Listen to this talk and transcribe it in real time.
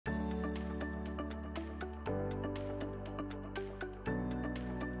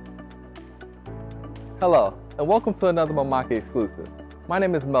Hello, and welcome to another Mimaki exclusive. My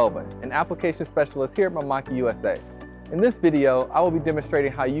name is Melvin, an application specialist here at Mimaki USA. In this video, I will be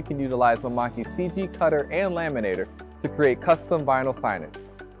demonstrating how you can utilize Mimaki's CG cutter and laminator to create custom vinyl signage.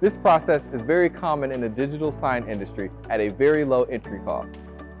 This process is very common in the digital sign industry at a very low entry cost.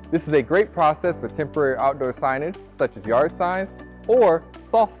 This is a great process for temporary outdoor signage, such as yard signs, or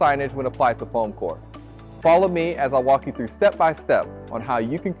soft signage when applied to foam core. Follow me as I walk you through step by step on how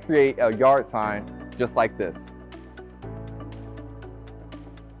you can create a yard sign just like this.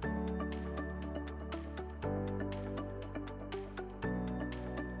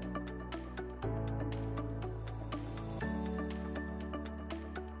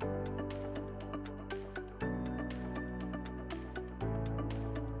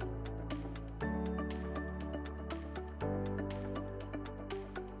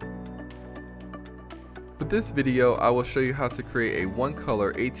 For this video, I will show you how to create a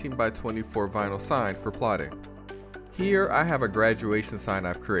one-color 18 by 24 vinyl sign for plotting. Here I have a graduation sign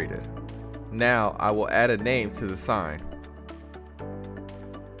I've created. Now I will add a name to the sign.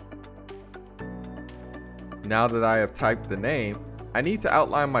 Now that I have typed the name, I need to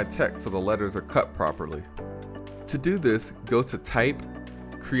outline my text so the letters are cut properly. To do this, go to Type,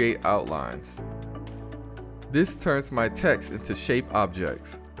 Create Outlines. This turns my text into shape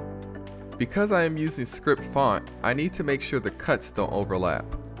objects. Because I am using script font, I need to make sure the cuts don't overlap.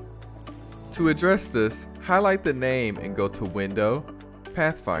 To address this, highlight the name and go to Window,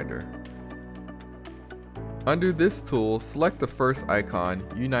 Pathfinder. Under this tool, select the first icon,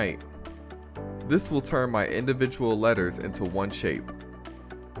 Unite. This will turn my individual letters into one shape.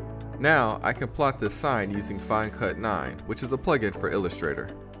 Now I can plot this sign using Fine Cut 9, which is a plugin for Illustrator.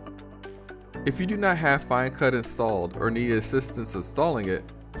 If you do not have Fine Cut installed or need assistance installing it,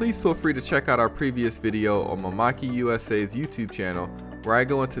 please feel free to check out our previous video on Mimaki USA's YouTube channel, where I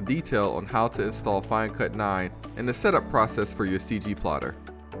go into detail on how to install Fine Cut 9 and the setup process for your CG plotter.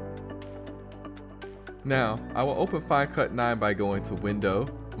 Now, I will open Fine Cut 9 by going to Window,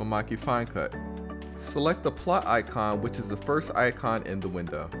 Mimaki Fine Cut. Select the plot icon, which is the first icon in the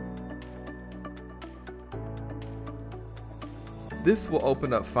window. This will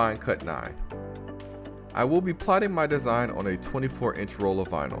open up Fine Cut 9. I will be plotting my design on a 24-inch roll of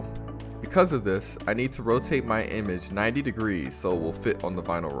vinyl. Because of this, I need to rotate my image 90 degrees so it will fit on the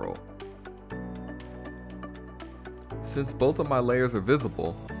vinyl roll. Since both of my layers are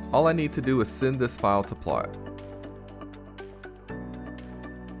visible, all I need to do is send this file to plot.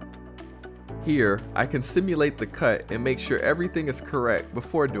 Here, I can simulate the cut and make sure everything is correct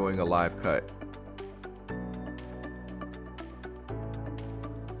before doing a live cut.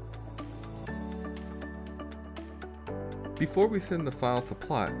 Before we send the file to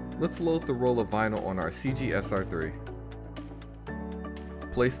plot, let's load the roll of vinyl on our CG SR3.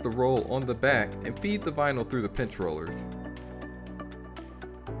 Place the roll on the back and feed the vinyl through the pinch rollers.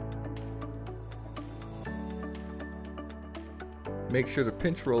 Make sure the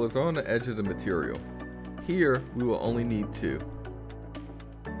pinch rollers are on the edge of the material. Here, we will only need 2.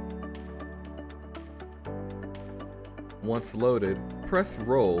 Once loaded, press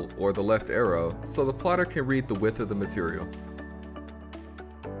roll or the left arrow so the plotter can read the width of the material.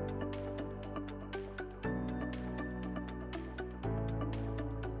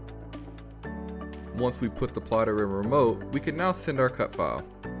 Once we put the plotter in remote, we can now send our cut file.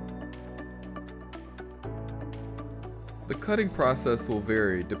 The cutting process will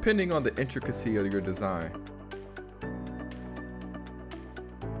vary depending on the intricacy of your design.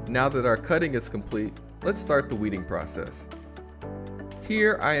 Now that our cutting is complete, let's start the weeding process.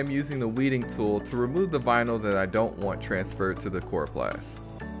 Here I am using the weeding tool to remove the vinyl that I don't want transferred to the Coroplast.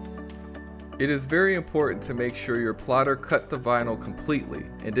 It is very important to make sure your plotter cut the vinyl completely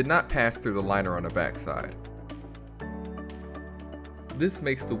and did not pass through the liner on the backside. This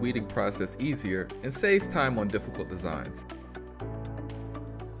makes the weeding process easier and saves time on difficult designs.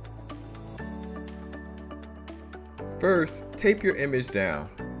 First, tape your image down.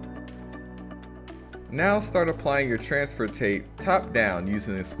 Now start applying your transfer tape top down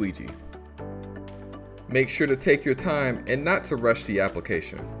using a squeegee. Make sure to take your time and not to rush the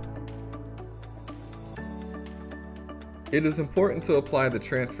application. It is important to apply the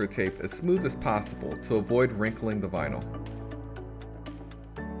transfer tape as smooth as possible to avoid wrinkling the vinyl.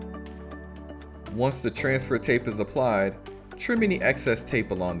 Once the transfer tape is applied, trim any excess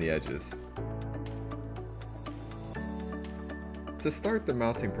tape along the edges. To start the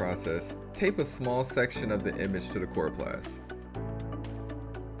mounting process, tape a small section of the image to the Coroplast.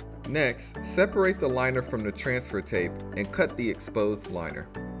 Next, separate the liner from the transfer tape and cut the exposed liner.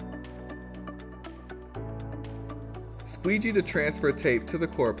 Squeegee the transfer tape to the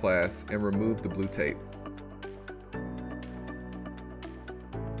Coroplast and remove the blue tape.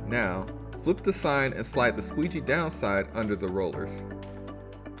 Now, flip the sign and slide the squeegee down side under the rollers.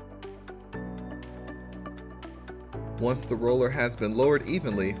 Once the roller has been lowered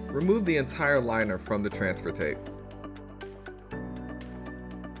evenly, remove the entire liner from the transfer tape.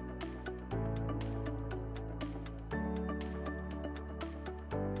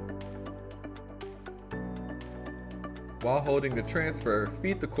 While holding the transfer,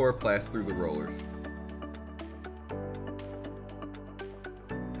 feed the Coroplast through the rollers.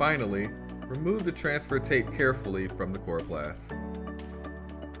 Finally, remove the transfer tape carefully from the Coroplast.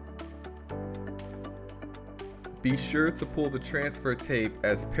 Be sure to pull the transfer tape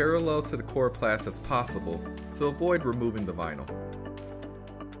as parallel to the Coroplast as possible to avoid removing the vinyl.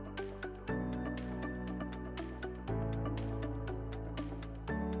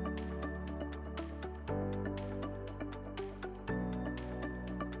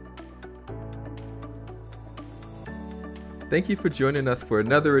 Thank you for joining us for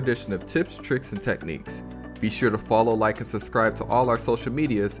another edition of Tips, Tricks, and Techniques. Be sure to follow, like, and subscribe to all our social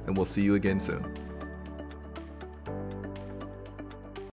medias, and we'll see you again soon.